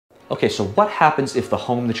Okay, so what happens if the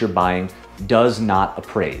home that you're buying does not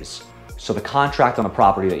appraise? So the contract on the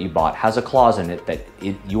property that you bought has a clause in it that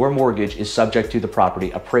your mortgage is subject to the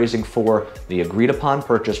property appraising for the agreed upon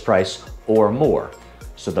purchase price or more.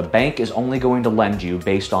 So the bank is only going to lend you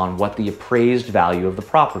based on what the appraised value of the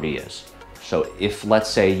property is. So if, let's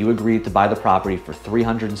say, you agreed to buy the property for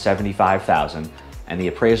 $375,000 and the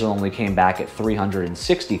appraisal only came back at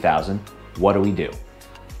 $360,000, what do?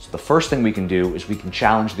 So the first thing we can do is we can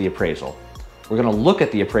challenge the appraisal. We're gonna look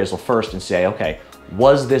at the appraisal first and say, okay,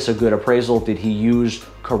 was this a good appraisal? Did he use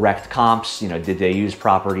correct comps? Did they use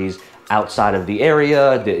properties outside of the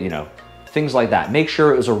area? Things like that. Make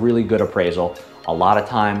sure it was a really good appraisal. A lot of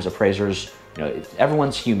times appraisers,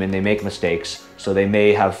 everyone's human, they make mistakes. So they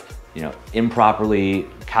may have, improperly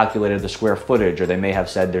calculated the square footage, or they may have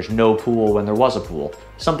said there's no pool when there was a pool,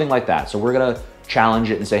 something like that. So we're gonna challenge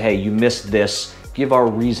it and say, hey, you missed this. Give our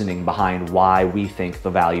reasoning behind why we think the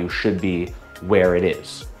value should be where it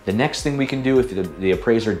is. The next thing we can do, if the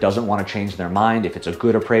appraiser doesn't want to change their mind, if it's a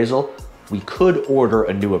good appraisal, we could order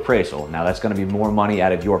a new appraisal. Now that's going to be more money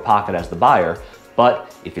out of your pocket as the buyer,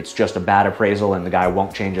 but if it's just a bad appraisal and the guy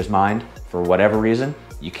won't change his mind for whatever reason,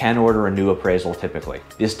 you can order a new appraisal typically.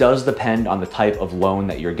 This does depend on the type of loan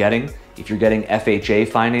that you're getting. If you're getting FHA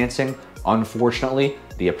financing, unfortunately,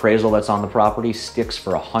 the appraisal that's on the property sticks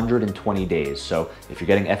for 120 days. So if you're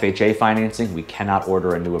getting FHA financing, we cannot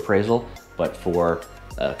order a new appraisal, but for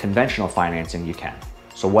conventional financing, you can.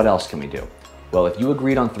 So what else can we do? Well, if you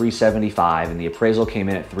agreed on $375 and the appraisal came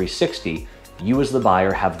in at $360, you as the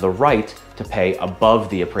buyer have the right to pay above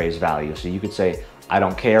the appraised value. So you could say, I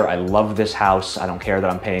don't care, I love this house, I don't care that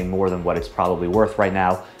I'm paying more than what it's probably worth right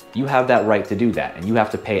now. You have that right to do that, and you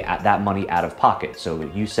have to pay that money out of pocket. So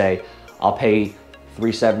if you say, I'll pay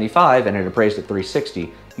 $375 and it appraised at $360,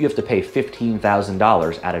 you have to pay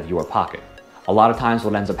 $15,000 out of your pocket. A lot of times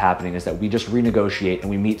what ends up happening is that we just renegotiate and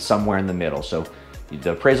we meet somewhere in the middle. So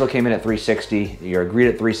the appraisal came in at $360, you're agreed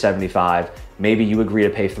at $375, maybe you agree to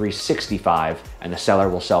pay $365 and the seller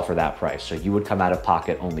will sell for that price. So you would come out of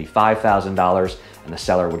pocket only $5,000 and the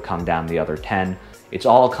seller would come down the other 10. It's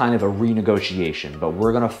all kind of a renegotiation, but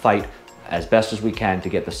we're gonna fight as best as we can to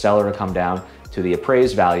get the seller to come down to the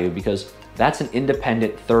appraised value, because that's an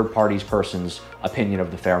independent third person's opinion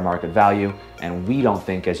of the fair market value, and we don't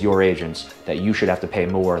think as your agents that you should have to pay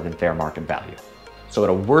more than fair market value. So at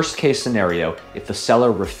a worst case scenario, if the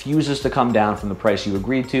seller refuses to come down from the price you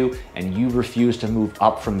agreed to and you refuse to move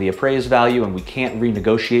up from the appraised value and we can't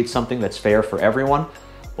renegotiate something that's fair for everyone,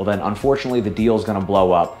 well then unfortunately the deal is gonna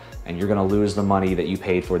blow up and you're gonna lose the money that you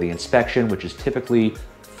paid for the inspection, which is typically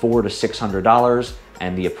 $400 to $600,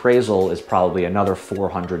 and the appraisal is probably another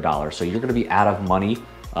 $400. So you're gonna be out of money,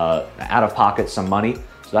 out of pocket some money.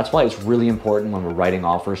 So that's why it's really important when we're writing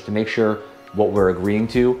offers to make sure what we're agreeing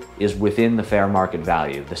to is within the fair market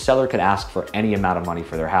value. The seller could ask for any amount of money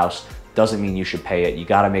for their house. Doesn't mean you should pay it. You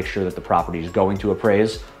gotta make sure that the property is going to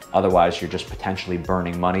appraise. Otherwise, you're just potentially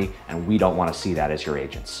burning money, and we don't wanna see that as your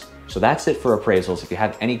agents. So that's it for appraisals. If you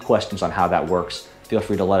have any questions on how that works, feel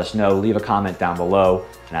free to let us know. Leave a comment down below.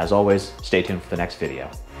 And as always, stay tuned for the next video.